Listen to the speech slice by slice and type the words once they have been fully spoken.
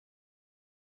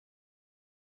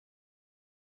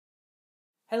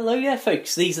Hello there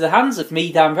folks, these are the hands of me,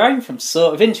 Dan Brown from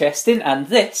Sort of Interesting, and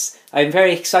this, I'm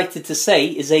very excited to say,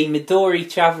 is a Midori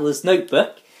Traveller's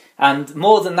Notebook, and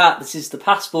more than that, this is the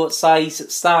passport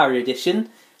size Star Edition,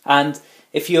 and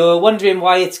if you're wondering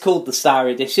why it's called the Star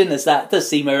Edition, as that does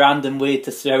seem a random word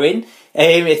to throw in,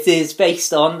 it is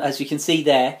based on, as you can see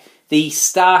there, the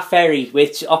Star Ferry,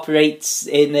 which operates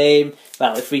in,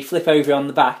 well, if we flip over on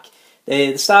the back,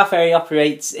 the Star Ferry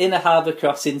operates in a harbour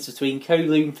crossings between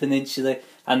Kowloon Peninsula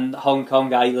and Hong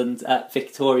Kong Island at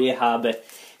Victoria Harbour.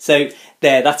 So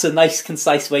there, that's a nice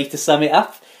concise way to sum it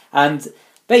up. And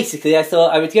basically I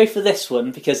thought I would go for this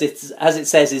one because it's, as it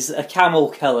says, is a camel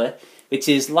colour, which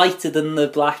is lighter than the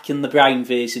black and the brown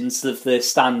versions of the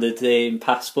standard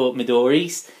passport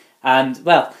Midoris. And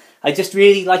well, I just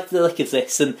really like the look of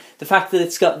this, and the fact that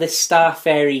it's got this Star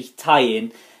Ferry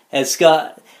tie-in has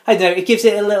got, I don't know, it gives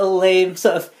it a little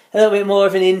sort of a little bit more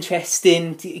of an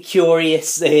interesting,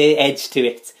 curious edge to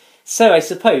it. So I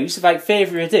suppose, without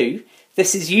further ado,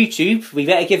 this is YouTube. We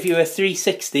better give you a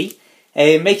 360.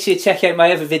 Make sure you check out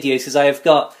my other videos because I have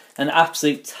got an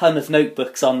absolute ton of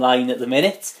notebooks online at the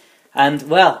minute. And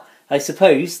well, I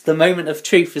suppose the moment of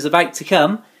truth is about to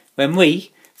come when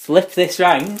we flip this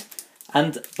round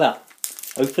and, well,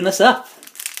 open us up.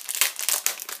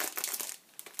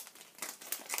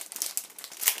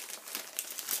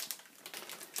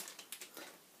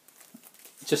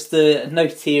 Just a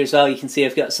note here as well, you can see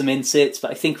I've got some inserts,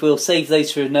 but I think we'll save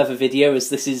those for another video as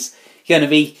this is going to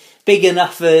be big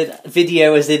enough a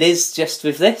video as it is just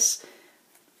with this.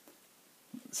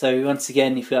 So once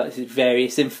again you've got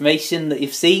various information that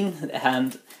you've seen,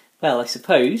 and well, I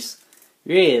suppose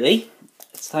really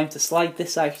it's time to slide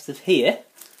this out of here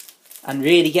and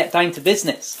really get down to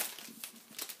business.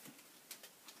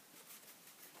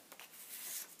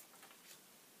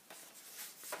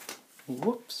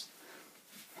 Whoops.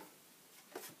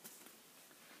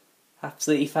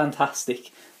 Absolutely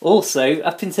fantastic. Also,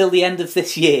 up until the end of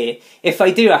this year, if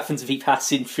I do happen to be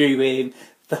passing through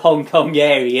the Hong Kong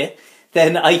area,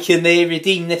 then I can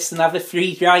redeem this and have a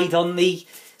free ride on the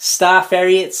Star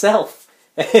Ferry itself.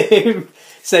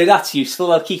 So that's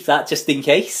useful, I'll keep that just in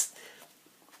case.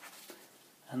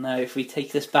 And now if we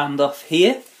take this band off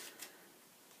here,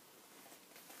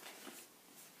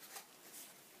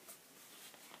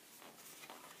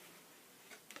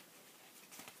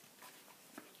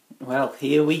 well,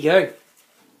 here we go.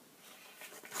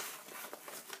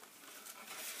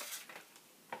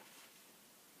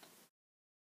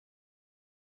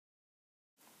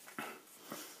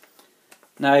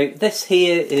 Now, this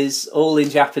here is all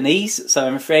in Japanese, so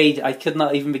I'm afraid I could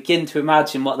not even begin to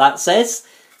imagine what that says.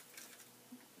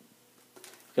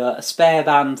 Got a spare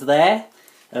band there,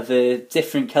 of a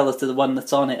different colour to the one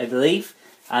that's on it, I believe.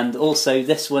 And also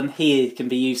this one here can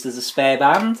be used as a spare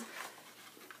band.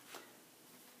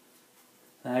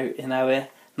 Now in our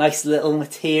nice little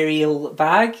material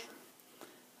bag,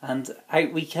 and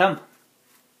out we come.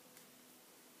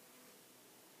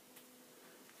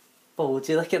 Oh, would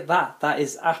you look at that? That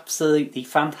is absolutely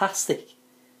fantastic.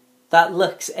 That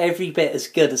looks every bit as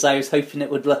good as I was hoping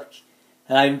it would look.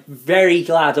 And I'm very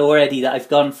glad already that I've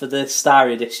gone for the Star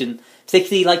Edition.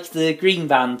 Particularly like the green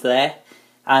band there,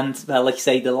 and well, like I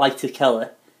say, the lighter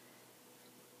colour.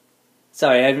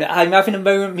 Sorry, I'm having a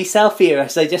moment myself here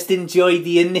as I just enjoy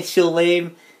the initial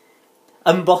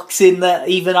unboxing that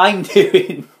even I'm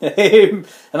doing. And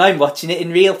I'm watching it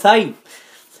in real time.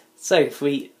 So if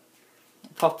we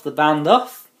pop the band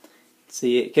off,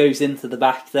 see it goes into the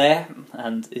back there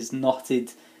and is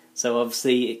knotted, so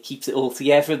obviously it keeps it all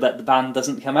together but the band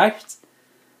doesn't come out.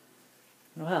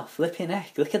 Well, flipping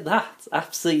heck, look at that,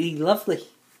 absolutely lovely.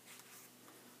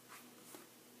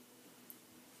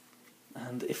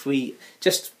 And if we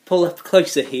just pull up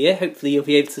closer here, hopefully you'll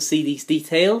be able to see these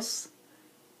details.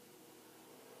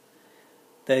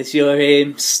 There's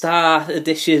your Star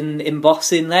Edition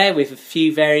embossing there with a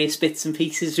few various bits and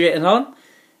pieces written on.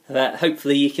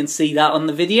 Hopefully you can see that on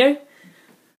the video.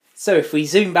 So if we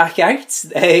zoom back out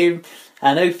and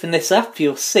open this up,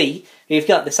 you'll see we've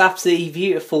got this absolutely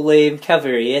beautiful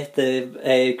cover here,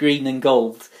 the green and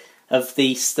gold of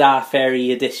the Star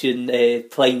Ferry Edition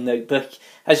plain notebook.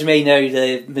 As you may know,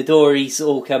 the Midoris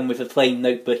all come with a plain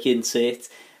notebook insert,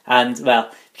 and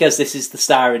well, because this is the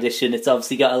Star Edition, it's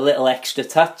obviously got a little extra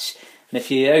touch. And if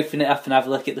you open it up and have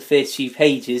a look at the first few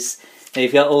pages,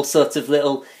 you've got all sorts of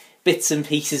little bits and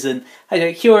pieces and I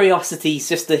don't know, curiosities,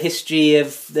 just the history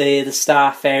of the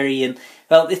Star Ferry, and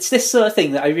well, it's this sort of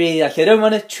thing that I really like. I don't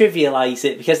want to trivialise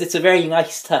it because it's a very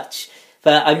nice touch,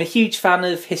 but I'm a huge fan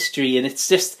of history, and it's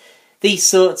just these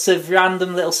sorts of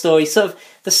random little stories, sort of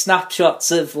the snapshots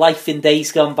of life in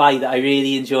days gone by that I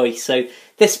really enjoy. So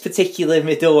this particular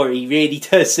Midori really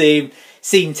does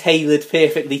seem tailored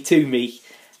perfectly to me.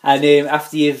 And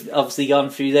after you've obviously gone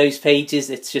through those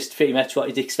pages, it's just pretty much what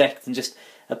you'd expect in just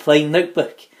a plain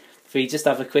notebook. If we just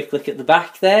have a quick look at the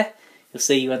back there, you'll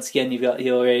see once again you've got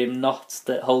your knot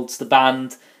that holds the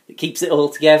band that keeps it all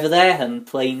together there, and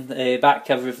plain back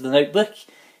cover of the notebook.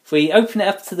 If we open it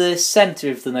up to the centre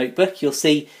of the notebook, you'll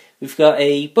see we've got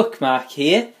a bookmark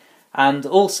here, and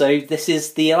also this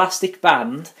is the elastic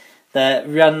band that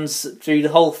runs through the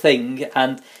whole thing,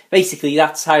 and basically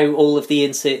that's how all of the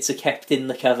inserts are kept in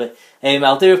the cover.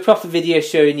 I'll do a proper video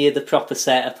showing you the proper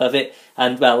setup of it,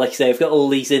 and well, like I say, I've got all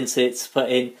these inserts put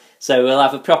in, so we'll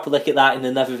have a proper look at that in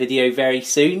another video very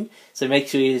soon, so make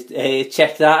sure you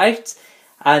check that out.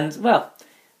 And well,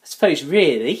 I suppose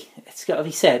really, it's got to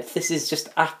be said, this is just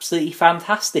absolutely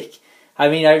fantastic. I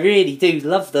mean, I really do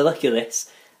love the look of this.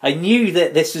 I knew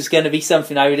that this was going to be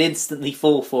something I would instantly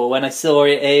fall for when I saw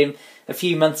it a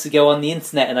few months ago on the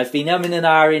internet, and I've been umming and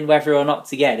ahhing whether or not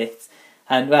to get it.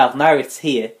 And well, now it's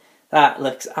here. That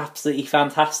looks absolutely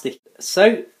fantastic.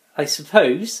 So, I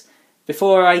suppose,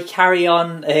 before I carry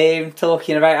on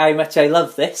talking about how much I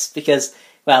love this, because,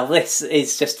 well, this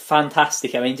is just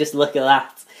fantastic. I mean, just look at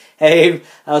that.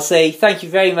 I'll say thank you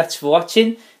very much for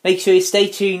watching. Make sure you stay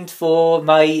tuned for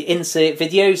my insert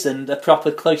videos and a proper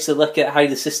closer look at how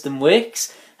the system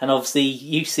works, and obviously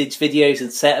usage videos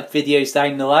and setup videos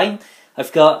down the line.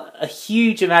 I've got a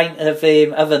huge amount of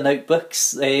other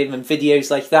notebooks and videos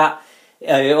like that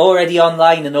already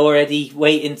online and already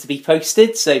waiting to be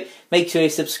posted, so make sure you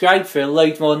subscribe for a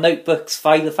load more notebooks,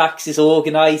 filofaxes,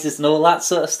 organisers and all that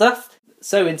sort of stuff.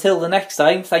 So until the next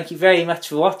time, thank you very much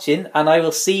for watching, and I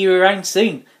will see you around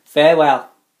soon. Farewell.